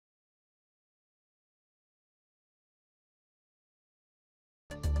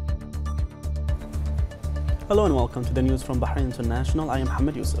Hello and welcome to the news from Bahrain International. I am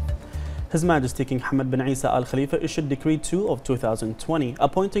Mohammed Yusuf. His Majesty King Hamad bin Isa Al Khalifa issued Decree 2 of 2020,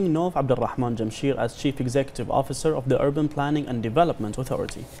 appointing Nof Abdul Rahman Jamshir as Chief Executive Officer of the Urban Planning and Development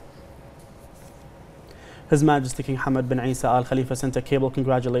Authority. His Majesty King Hamad bin Isa Al Khalifa sent a cable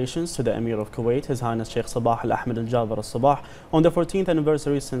congratulations to the Emir of Kuwait, His Highness Sheikh Sabah Al Ahmed Al Jaber Al Sabah, on the 14th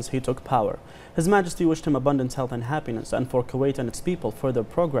anniversary since he took power. His Majesty wished him abundant health and happiness, and for Kuwait and its people further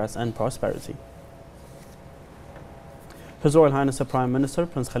progress and prosperity. His Royal Highness the Prime Minister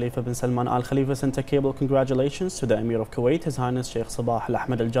Prince Khalifa bin Salman Al Khalifa sent a cable congratulations to the Emir of Kuwait, His Highness Sheikh Sabah Al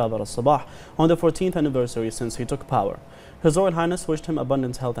Ahmed Al Jaber Al Sabah, on the 14th anniversary since he took power. His Royal Highness wished him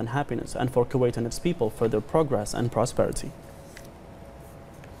abundant health and happiness, and for Kuwait and its people further progress and prosperity.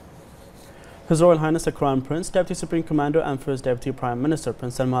 His Royal Highness the Crown Prince, Deputy Supreme Commander and First Deputy Prime Minister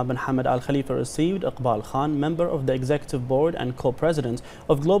Prince Salman bin Hamad Al Khalifa received Iqbal Khan, member of the Executive Board and Co-President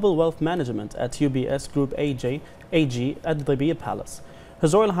of Global Wealth Management at UBS Group AG at the Dhibiyah Palace.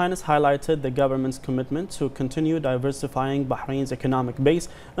 His Royal Highness highlighted the government's commitment to continue diversifying Bahrain's economic base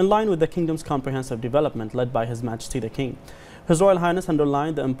in line with the kingdom's comprehensive development led by His Majesty the King. His Royal Highness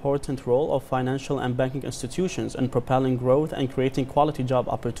underlined the important role of financial and banking institutions in propelling growth and creating quality job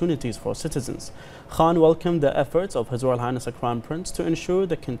opportunities for citizens. Khan welcomed the efforts of His Royal Highness the Crown Prince to ensure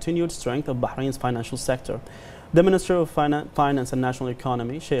the continued strength of Bahrain's financial sector. The Minister of Finance and National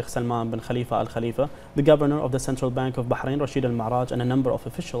Economy, Sheikh Salman bin Khalifa Al Khalifa, the Governor of the Central Bank of Bahrain, Rashid Al Maraj, and a number of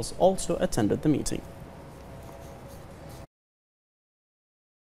officials also attended the meeting.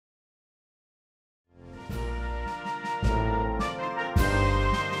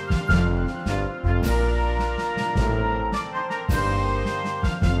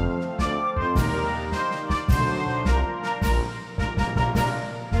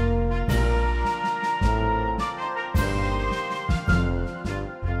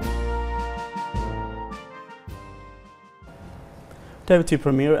 Deputy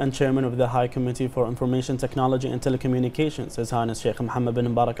Premier and Chairman of the High Committee for Information Technology and Telecommunications, His Highness Sheikh Mohammed bin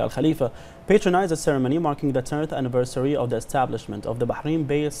Mubarak Al Khalifa, patronized a ceremony marking the 10th anniversary of the establishment of the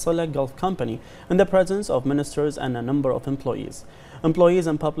Bahrain-based Silla Gulf Company in the presence of ministers and a number of employees. Employees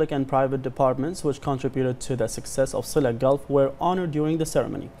in public and private departments which contributed to the success of Silla Gulf were honored during the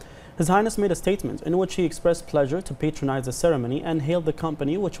ceremony. His Highness made a statement in which he expressed pleasure to patronize the ceremony and hailed the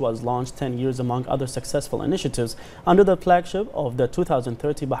company, which was launched 10 years among other successful initiatives under the flagship of the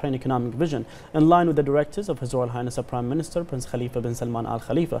 2030 Bahrain Economic Vision, in line with the directives of His Royal Highness the Prime Minister Prince Khalifa bin Salman Al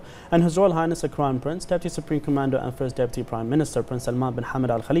Khalifa and His Royal Highness the Crown Prince, Deputy Supreme Commander and First Deputy Prime Minister Prince Salman bin Hamad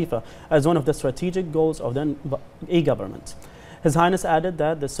Al Khalifa, as one of the strategic goals of the e-government. His Highness added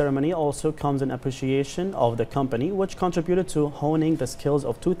that the ceremony also comes in appreciation of the company, which contributed to honing the skills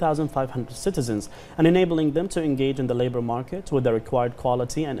of 2,500 citizens and enabling them to engage in the labor market with the required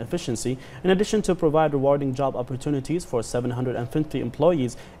quality and efficiency, in addition to provide rewarding job opportunities for 750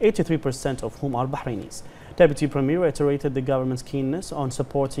 employees, 83% of whom are Bahrainis. Deputy Premier reiterated the government's keenness on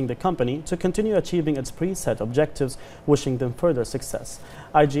supporting the company to continue achieving its preset objectives, wishing them further success.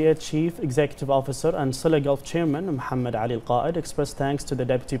 IGA Chief Executive Officer and Silla Gulf Chairman Muhammad Ali Al-Qaid expressed thanks to the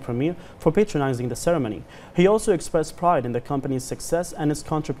Deputy Premier for patronizing the ceremony. He also expressed pride in the company's success and its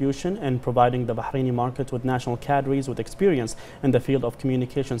contribution in providing the Bahraini market with national cadres with experience in the field of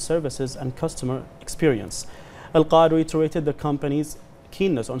communication services and customer experience. Al-Qaid reiterated the company's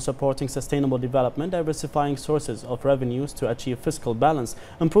keenness on supporting sustainable development, diversifying sources of revenues to achieve fiscal balance,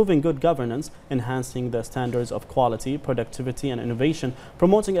 improving good governance, enhancing the standards of quality, productivity and innovation,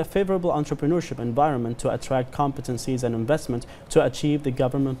 promoting a favorable entrepreneurship environment to attract competencies and investment to achieve the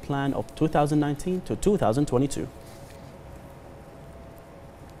government plan of 2019 to 2022.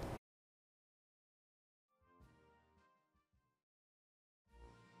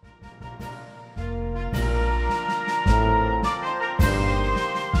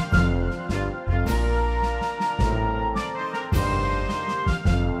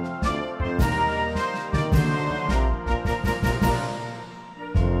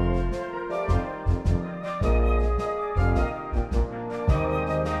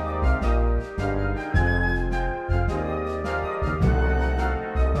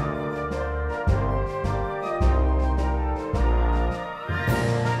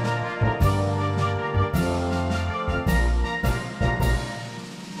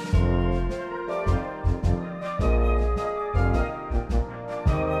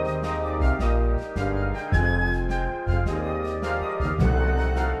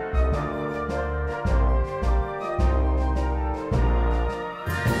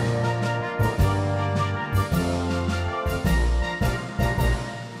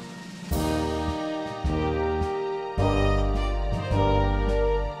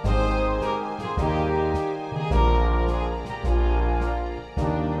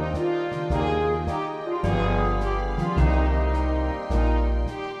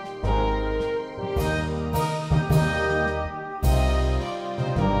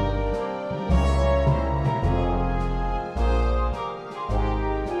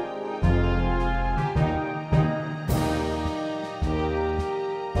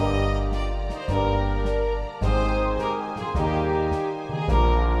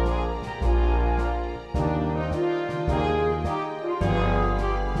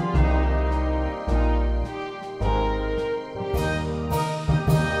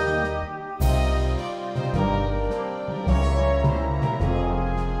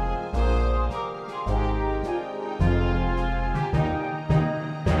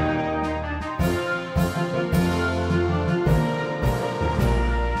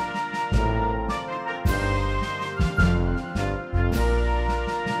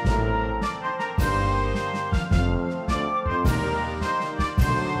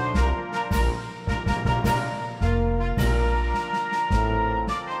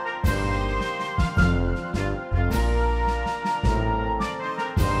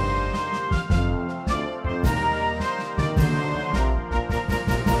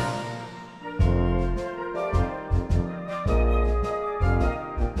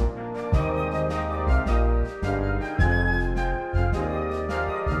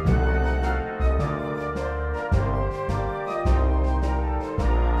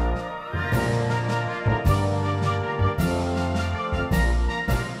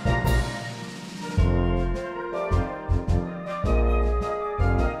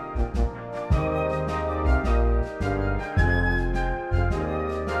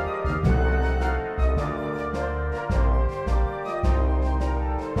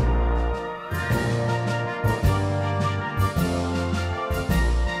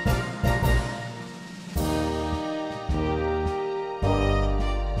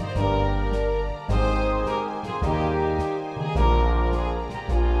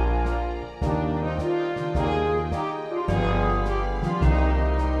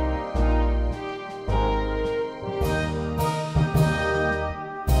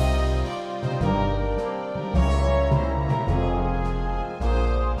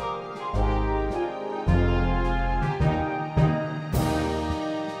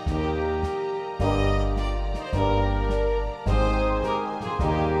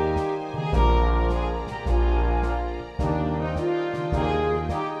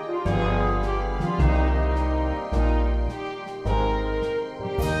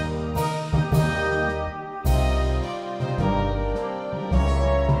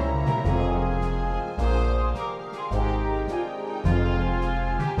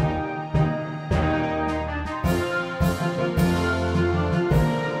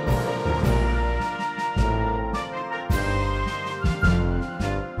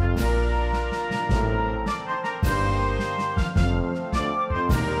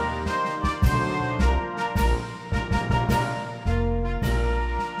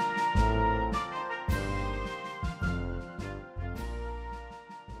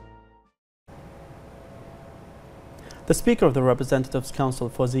 The Speaker of the Representatives Council,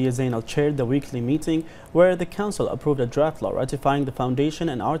 Fawzia Zainal, chaired the weekly meeting where the Council approved a draft law ratifying the foundation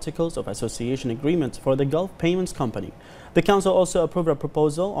and articles of association agreement for the Gulf Payments Company. The Council also approved a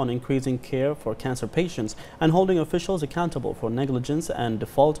proposal on increasing care for cancer patients and holding officials accountable for negligence and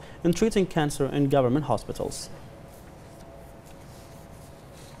default in treating cancer in government hospitals.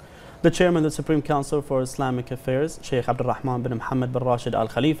 The chairman of the Supreme Council for Islamic Affairs, Sheikh Abdul Rahman bin Mohammed bin Rashid Al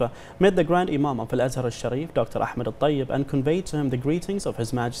Khalifa, met the Grand Imam of Al Azhar Al Sharif, Dr. Ahmed Al Tayyib, and conveyed to him the greetings of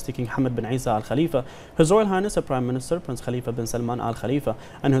His Majesty King Hamad bin Isa Al Khalifa, His Royal Highness the Prime Minister Prince Khalifa bin Salman Al Khalifa,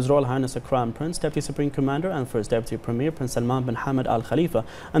 and His Royal Highness the Crown Prince, Deputy Supreme Commander, and First Deputy Premier Prince Salman bin Hamad Al Khalifa,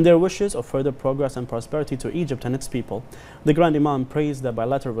 and their wishes of further progress and prosperity to Egypt and its people. The Grand Imam praised the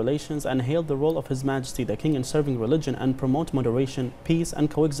bilateral relations and hailed the role of His Majesty the King in serving religion and promote moderation, peace, and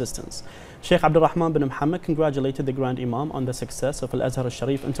coexistence. Sheikh Abdul Rahman bin Mohammed congratulated the Grand Imam on the success of Al Azhar Al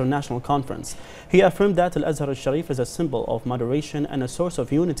Sharif International Conference. He affirmed that Al Azhar Al Sharif is a symbol of moderation and a source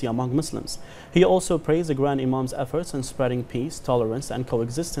of unity among Muslims. He also praised the Grand Imam's efforts in spreading peace, tolerance, and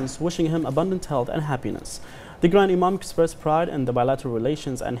coexistence, wishing him abundant health and happiness. The Grand Imam expressed pride in the bilateral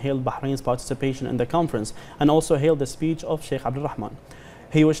relations and hailed Bahrain's participation in the conference, and also hailed the speech of Sheikh Abdul Rahman.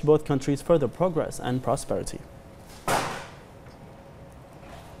 He wished both countries further progress and prosperity.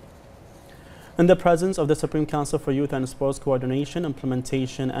 In the presence of the Supreme Council for Youth and Sports Coordination,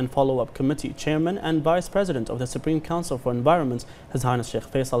 Implementation and Follow-up Committee Chairman and Vice President of the Supreme Council for Environment, His Highness Sheikh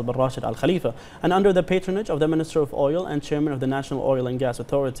Faisal bin Rashid Al Khalifa, and under the patronage of the Minister of Oil and Chairman of the National Oil and Gas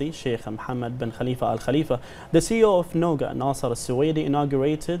Authority, Sheikh Mohammed bin Khalifa Al Khalifa, the CEO of NOGA, Nasser Al Suwaidi,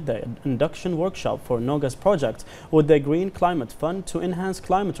 inaugurated the induction workshop for NOGA's project with the Green Climate Fund to enhance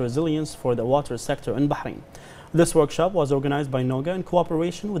climate resilience for the water sector in Bahrain. This workshop was organized by NOGA in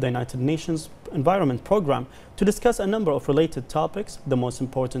cooperation with the United Nations Environment Programme to discuss a number of related topics, the most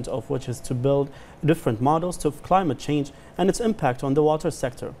important of which is to build different models of climate change and its impact on the water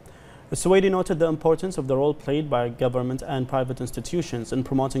sector. Suwaidi noted the importance of the role played by government and private institutions in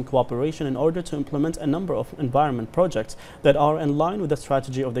promoting cooperation in order to implement a number of environment projects that are in line with the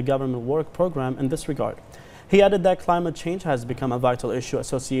strategy of the government work program in this regard. He added that climate change has become a vital issue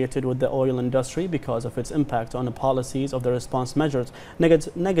associated with the oil industry because of its impact on the policies of the response measures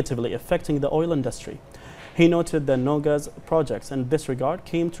negatively affecting the oil industry. He noted that NOGA's projects in this regard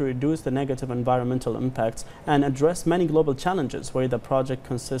came to reduce the negative environmental impacts and address many global challenges, where the project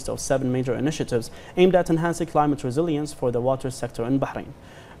consists of 7 major initiatives aimed at enhancing climate resilience for the water sector in Bahrain.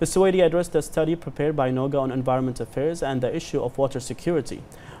 The Suwaidi addressed the study prepared by NOGA on environment affairs and the issue of water security.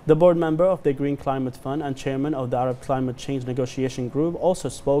 The board member of the Green Climate Fund and chairman of the Arab Climate Change Negotiation Group also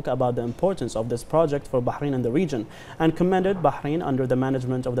spoke about the importance of this project for Bahrain and the region, and commended Bahrain under the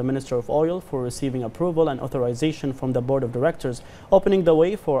management of the Minister of Oil for receiving approval and authorization from the board of directors, opening the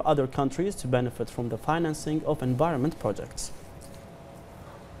way for other countries to benefit from the financing of environment projects.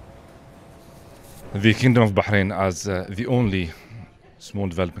 The Kingdom of Bahrain, as the only small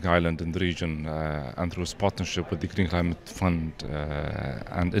developing island in the region, and through its partnership with the Green Climate Fund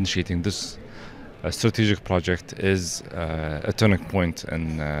and initiating this strategic project, is a turning point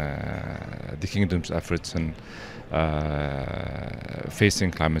in the Kingdom's efforts in facing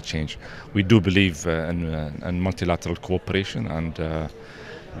climate change. We do believe in multilateral cooperation, and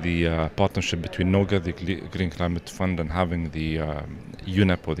the partnership between NOGA, the Green Climate Fund, and having the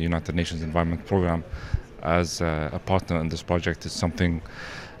UNEP, or the United Nations Environment Programme, as a partner in this project is something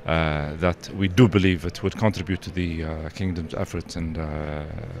that we do believe it would contribute to the Kingdom's efforts in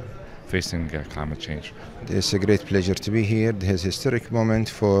facing climate change. It's a great pleasure to be here. This is a historic moment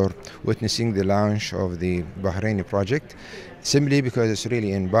for witnessing the launch of the Bahraini project. Simply because it's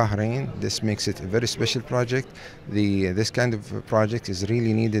really in Bahrain, this makes it a very special project. This kind of project is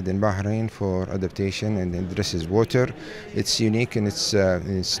really needed in Bahrain for adaptation and addresses water. It's unique in its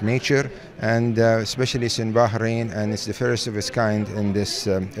nature, and especially it's in Bahrain, and it's the first of its kind in this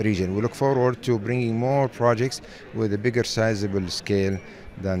region. We look forward to bringing more projects with a bigger sizable scale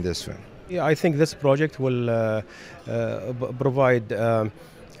than this one. Yeah, I think this project will provide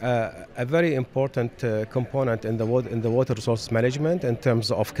a very important component in the water resource management in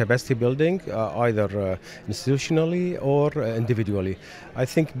terms of capacity building, either institutionally or individually. I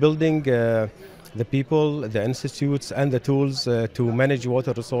think building the people, the institutes and the tools to manage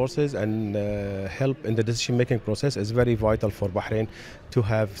water resources and help in the decision-making process is very vital for Bahrain to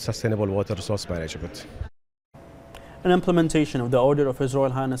have sustainable water resource management. An implementation of the order of His Royal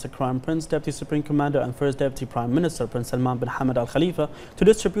Highness the Crown Prince, Deputy Supreme Commander and First Deputy Prime Minister Prince Salman bin Hamad Al Khalifa to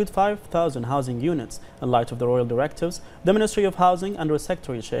distribute 5,000 housing units in light of the royal directives, the Ministry of Housing Under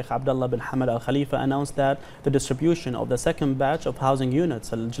Secretary Sheikh Abdullah bin Hamad Al Khalifa announced that the distribution of the second batch of housing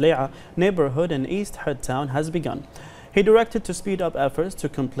units at Al Jale'a neighborhood in East Head Town has begun. He directed to speed up efforts to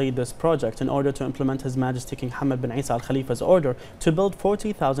complete this project in order to implement His Majesty King Hamad bin Isa Al Khalifa's order to build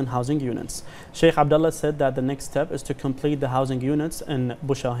 40,000 housing units. Sheikh Abdullah said that the next step is to complete the housing units in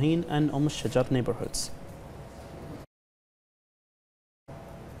Bushaheen and Shajar neighborhoods.